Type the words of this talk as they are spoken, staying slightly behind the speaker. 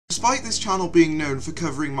Despite this channel being known for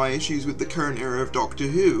covering my issues with the current era of Doctor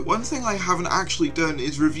Who, one thing I haven't actually done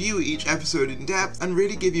is review each episode in depth and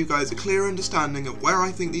really give you guys a clear understanding of where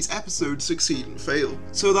I think these episodes succeed and fail.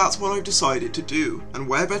 So that's what I've decided to do, and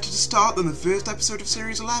where better to start than the first episode of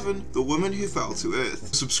Series 11, The Woman Who Fell to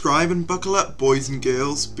Earth. Subscribe and buckle up, boys and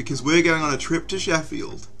girls, because we're going on a trip to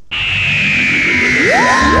Sheffield.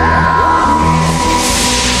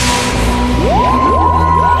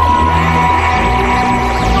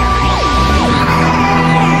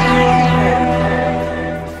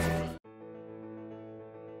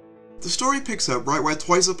 The story picks up right where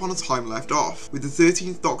Twice Upon a Time left off, with the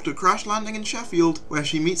 13th Doctor crash landing in Sheffield, where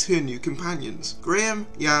she meets her new companions, Graham,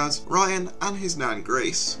 Yaz, Ryan, and his nan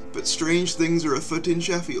Grace. But strange things are afoot in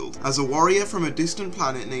Sheffield, as a warrior from a distant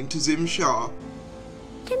planet named Tim Shah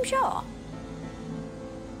Tim Shaw?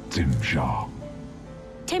 Tim Shaw.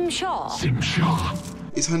 Tim Shaw? Tim Shaw.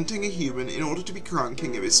 is hunting a human in order to be crowned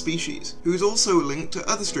king of his species, who is also linked to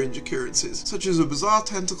other strange occurrences, such as a bizarre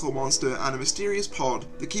tentacle monster and a mysterious pod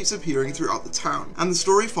that keeps appearing throughout the town, and the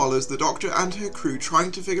story follows the Doctor and her crew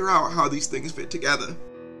trying to figure out how these things fit together.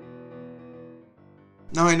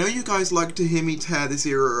 Now I know you guys like to hear me tear this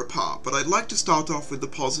era apart, but I'd like to start off with the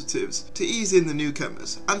positives, to ease in the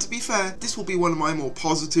newcomers, and to be fair, this will be one of my more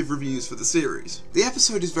positive reviews for the series. The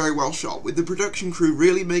episode is very well shot, with the production crew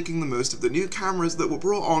really making the most of the new cameras that were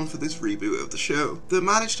brought on for this reboot of the show, that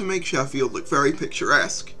managed to make Sheffield look very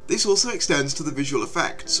picturesque. This also extends to the visual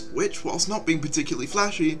effects, which, whilst not being particularly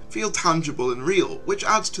flashy, feel tangible and real, which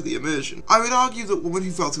adds to the immersion. I would argue that Woman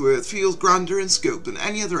Who Fell to Earth feels grander in scope than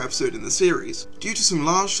any other episode in the series, due to some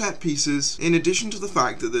large set pieces, in addition to the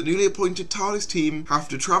fact that the newly appointed TARDIS team have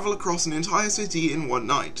to travel across an entire city in one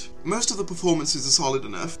night. Most of the performances are solid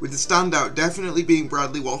enough, with the standout definitely being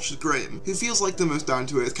Bradley Walsh's Graham, who feels like the most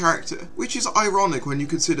down-to-earth character, which is ironic when you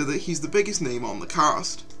consider that he's the biggest name on the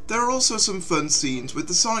cast. There are also some fun scenes, with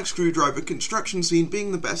the sonic screwdriver construction scene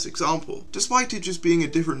being the best example, despite it just being a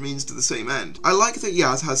different means to the same end. I like that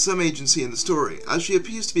Yaz has some agency in the story, as she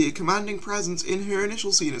appears to be a commanding presence in her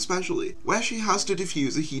initial scene especially, where she has to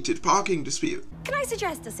defuse a heated parking dispute. Can I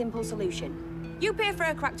suggest a simple solution? You pay for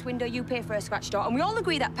a cracked window, you pay for a scratched door, and we all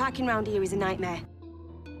agree that parking round here is a nightmare.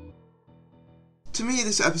 To me,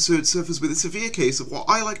 this episode suffers with a severe case of what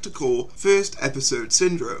I like to call first episode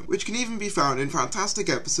syndrome, which can even be found in fantastic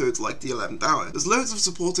episodes like The 11th Hour, as loads of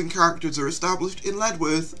supporting characters are established in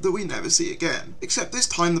Ledworth that we never see again. Except this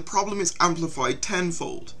time the problem is amplified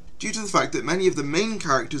tenfold, due to the fact that many of the main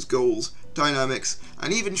characters' goals, dynamics,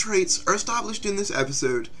 and even traits are established in this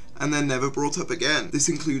episode and then never brought up again. This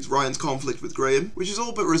includes Ryan's conflict with Graham, which is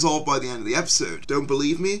all but resolved by the end of the episode. Don't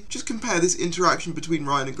believe me? Just compare this interaction between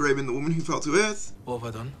Ryan and Graham in The Woman Who Fell to Earth. What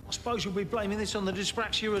have I done? I suppose you'll be blaming this on the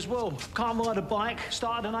dyspraxia as well. Can't ride a bike,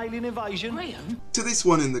 started an alien invasion. Graham? To this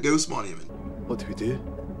one in The Ghost Monument. What do we do?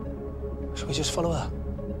 Shall we just follow her?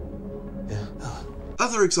 Yeah.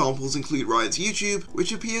 Other examples include Ryan's YouTube,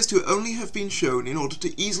 which appears to only have been shown in order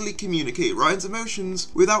to easily communicate Ryan's emotions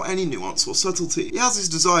without any nuance or subtlety. Yaz's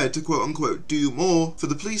desire to quote-unquote do more for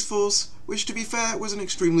the police force, which to be fair was an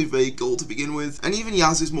extremely vague goal to begin with, and even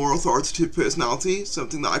Yaz's more authoritative personality,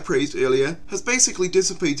 something that I praised earlier, has basically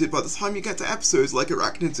dissipated by the time you get to episodes like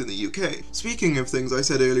Arachnids in the UK. Speaking of things I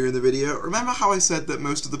said earlier in the video, remember how I said that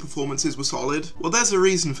most of the performances were solid? Well, there's a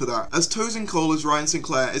reason for that, as Tosin Cole as Ryan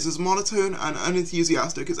Sinclair is as monotone and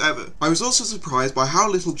unenthusiastic as ever. I was also surprised by how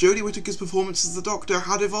little Jodie Whittaker's performance as the Doctor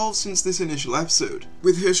had evolved since this initial episode,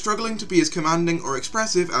 with her struggling to be as commanding or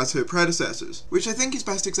expressive as her predecessors, which I think is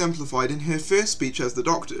best exemplified in her first speech as the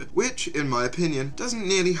Doctor, which, in my opinion, doesn't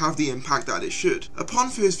nearly have the impact that it should. Upon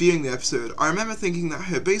first viewing the episode, I remember thinking that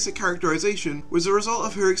her basic characterization was a result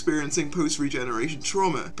of her experiencing post-regeneration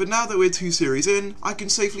trauma, but now that we're 2 series in, I can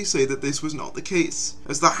safely say that this was not the case,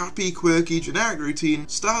 as the happy, quirky, generic routine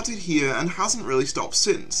started here and hasn't really stopped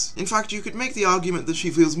since. In fact, you could make the argument that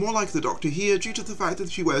she feels more like the Doctor here due to the fact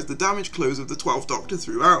that she wears the damaged clothes of the 12th Doctor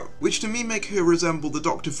throughout, which to me make her resemble the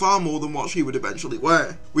Doctor far more than what she would eventually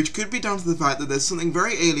wear, which could be down to the fact that there's something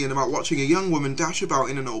very alien about watching a young woman dash about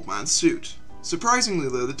in an old man's suit. Surprisingly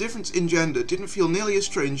though, the difference in gender didn't feel nearly as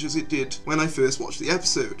strange as it did when I first watched the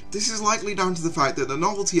episode. This is likely down to the fact that the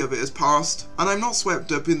novelty of it has passed, and I'm not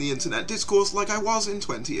swept up in the internet discourse like I was in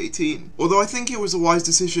 2018. Although I think it was a wise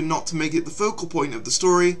decision not to make it the focal point of the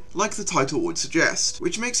story, like the title would suggest,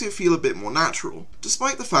 which makes it feel a bit more natural.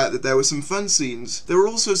 Despite the fact that there were some fun scenes, there were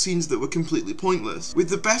also scenes that were completely pointless, with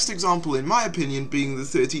the best example in my opinion being the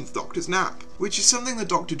 13th Doctor's nap, which is something the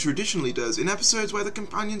Doctor traditionally does in episodes where the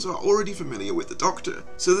companions are already familiar with the Doctor,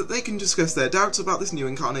 so that they can discuss their doubts about this new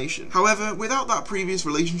incarnation. However, without that previous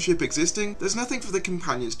relationship existing, there's nothing for the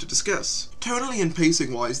companions to discuss. Tonally and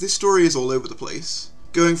pacing wise, this story is all over the place,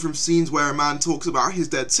 going from scenes where a man talks about his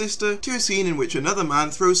dead sister to a scene in which another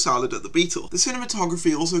man throws salad at the beetle. The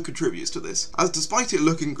cinematography also contributes to this, as despite it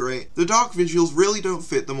looking great, the dark visuals really don't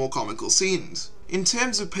fit the more comical scenes. In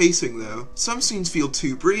terms of pacing though, some scenes feel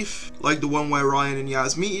too brief, like the one where Ryan and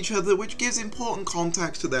Yaz meet each other, which gives important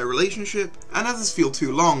context to their relationship, and others feel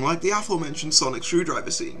too long, like the aforementioned sonic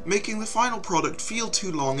screwdriver scene, making the final product feel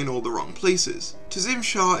too long in all the wrong places. Tazim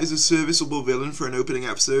Shah is a serviceable villain for an opening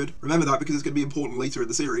episode, remember that because it's going to be important later in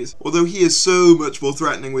the series, although he is so much more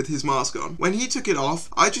threatening with his mask on. When he took it off,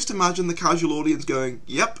 I just imagined the casual audience going,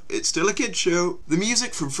 yep, it's still a kid's show. The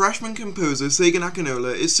music from freshman composer Seigen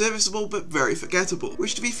Akinola is serviceable but very forgettable,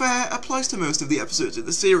 which to be fair applies to most of the episodes of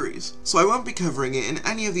the series, so I won't be covering it in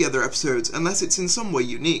any of the other episodes unless it's in some way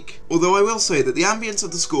unique. Although I will say that the ambience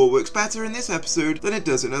of the score works better in this episode than it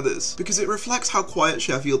does in others, because it reflects how quiet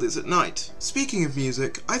Sheffield is at night. Speaking of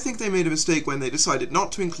music, I think they made a mistake when they decided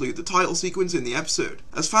not to include the title sequence in the episode,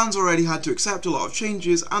 as fans already had to accept a lot of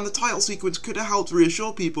changes and the title sequence could have helped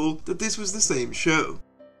reassure people that this was the same show.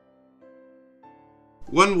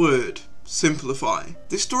 One word: simplify.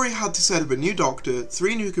 This story had to set up a new Doctor,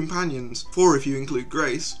 3 new companions, 4 if you include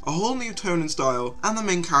Grace, a whole new tone and style, and the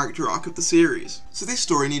main character arc of the series. So this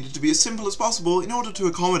story needed to be as simple as possible in order to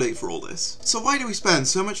accommodate for all this. So why do we spend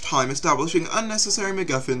so much time establishing unnecessary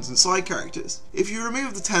MacGuffins and side characters? If you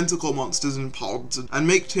remove the tentacle monsters and pods and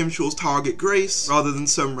make Tim Shaw's target Grace, rather than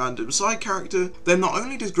some random side character, then not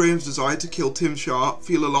only does Graham's desire to kill Tim Shaw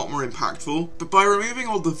feel a lot more impactful, but by removing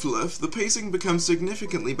all the fluff, the pacing becomes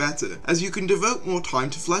significantly better, as you can devote more time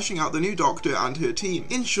to fleshing out the new Doctor and her team.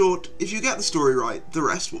 In short, if you get the story right, the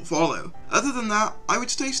rest will follow. Other than that, I would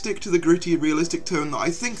stick to the gritty, realistic tone that I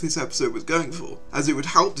think this episode was going for, as it would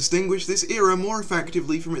help distinguish this era more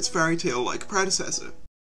effectively from its fairy tale-like predecessor.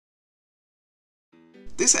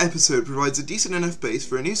 This episode provides a decent enough base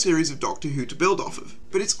for a new series of Doctor Who to build off of,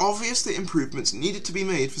 but it's obvious that improvements needed to be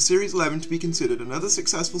made for Series 11 to be considered another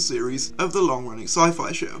successful series of the long-running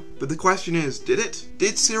sci-fi show. But the question is, did it?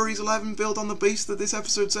 Did Series 11 build on the base that this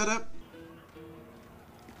episode set up?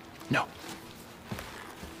 No.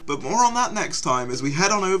 But more on that next time as we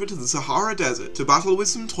head on over to the Sahara Desert to battle with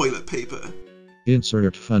some toilet paper.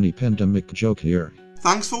 Insert funny pandemic joke here.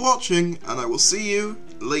 Thanks for watching, and I will see you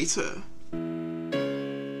later.